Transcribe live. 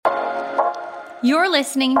You're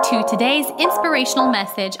listening to today's inspirational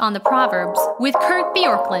message on the Proverbs with Kurt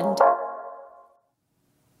Bjorklund.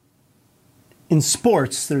 In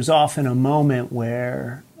sports, there's often a moment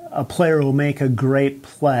where a player will make a great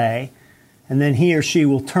play, and then he or she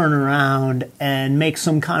will turn around and make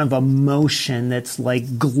some kind of a motion that's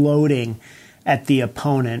like gloating at the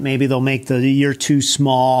opponent. Maybe they'll make the "you're too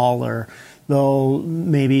small," or they'll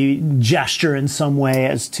maybe gesture in some way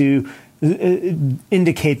as to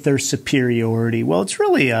indicate their superiority. Well, it's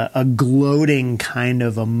really a gloating kind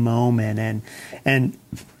of a moment, and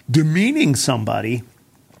demeaning somebody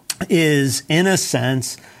is, in a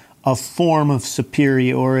sense, a form of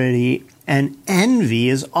superiority, and envy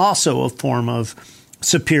is also a form of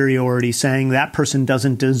superiority, saying that person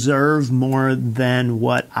doesn't deserve more than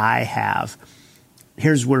what I have.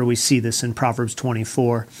 Here's where we see this in Proverbs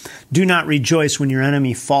 24. Do not rejoice when your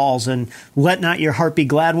enemy falls, and let not your heart be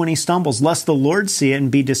glad when he stumbles, lest the Lord see it and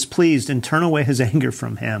be displeased and turn away his anger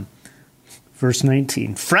from him. Verse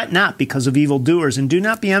 19, fret not because of evildoers, and do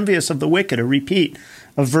not be envious of the wicked. A repeat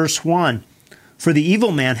of verse 1. For the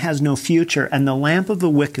evil man has no future, and the lamp of the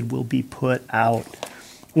wicked will be put out.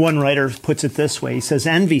 One writer puts it this way. He says,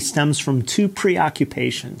 envy stems from two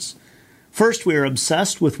preoccupations. First, we are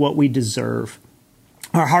obsessed with what we deserve.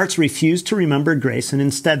 Our hearts refuse to remember grace and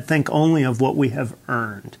instead think only of what we have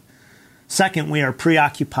earned. Second, we are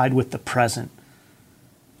preoccupied with the present.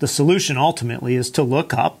 The solution ultimately is to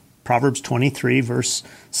look up Proverbs 23, verse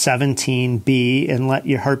 17b, and let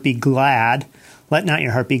your heart be glad. Let not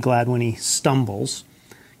your heart be glad when he stumbles.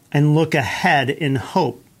 And look ahead in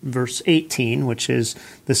hope, verse 18, which is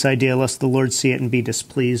this idea, lest the Lord see it and be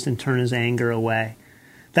displeased and turn his anger away.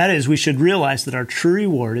 That is, we should realize that our true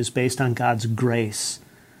reward is based on God's grace.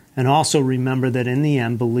 And also remember that in the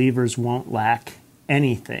end, believers won't lack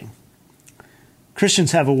anything.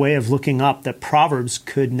 Christians have a way of looking up that Proverbs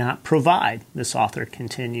could not provide, this author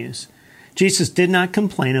continues. Jesus did not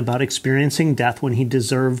complain about experiencing death when he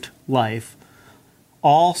deserved life.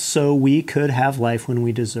 Also, we could have life when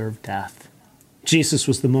we deserve death. Jesus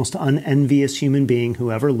was the most unenvious human being who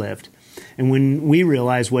ever lived. And when we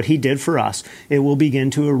realize what he did for us, it will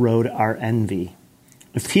begin to erode our envy.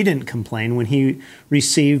 If he didn't complain when he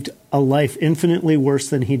received a life infinitely worse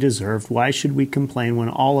than he deserved, why should we complain when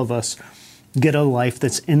all of us get a life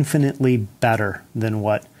that's infinitely better than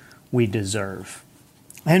what we deserve?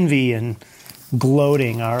 Envy and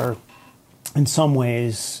gloating are, in some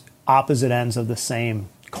ways, opposite ends of the same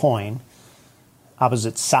coin.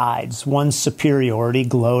 Opposite sides. One's superiority,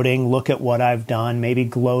 gloating, look at what I've done, maybe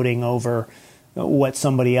gloating over what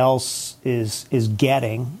somebody else is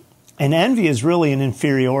getting. And envy is really an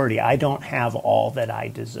inferiority. I don't have all that I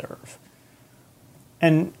deserve.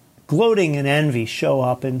 And gloating and envy show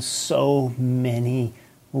up in so many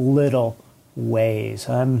little ways.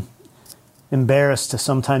 I'm embarrassed to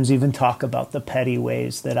sometimes even talk about the petty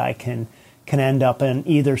ways that I can end up on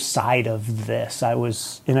either side of this. I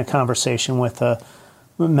was in a conversation with a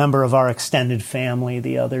member of our extended family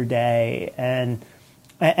the other day, and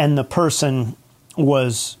the person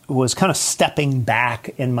was kind of stepping back,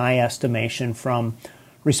 in my estimation, from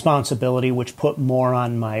responsibility, which put more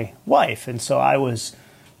on my wife. And so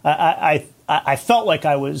I felt like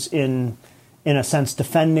I was in a sense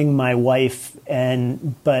defending my wife,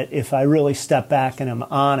 but if I really step back and am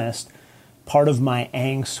honest, part of my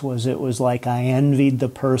angst was it was like I envied the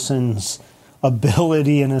person's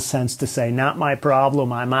ability, in a sense, to say, not my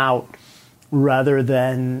problem, I'm out, rather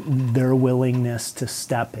than their willingness to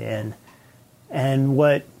step in. And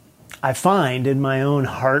what I find in my own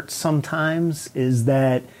heart sometimes is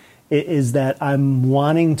that I'm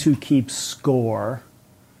wanting to keep score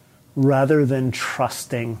rather than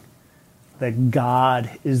trusting that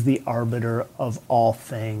God is the arbiter of all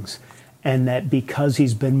things, and that because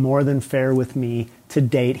he's been more than fair with me to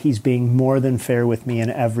date, he's being more than fair with me in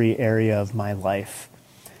every area of my life.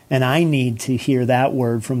 And I need to hear that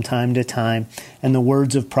word from time to time, and the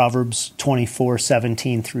words of Proverbs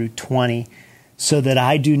 24:17 through 20, so that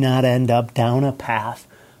I do not end up down a path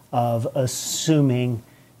of assuming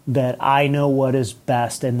that I know what is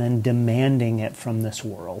best and then demanding it from this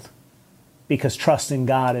world. Because trusting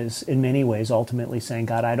God is, in many ways, ultimately saying,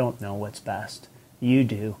 God, I don't know what's best. You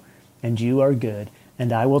do, and you are good,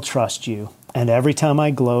 and I will trust you. And every time I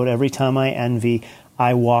gloat, every time I envy,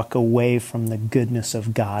 I walk away from the goodness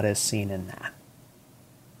of God as seen in that.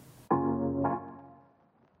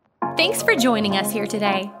 Thanks for joining us here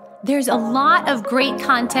today. There's a lot of great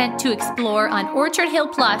content to explore on Orchard Hill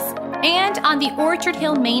Plus and on the Orchard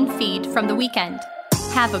Hill main feed from the weekend.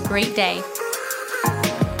 Have a great day.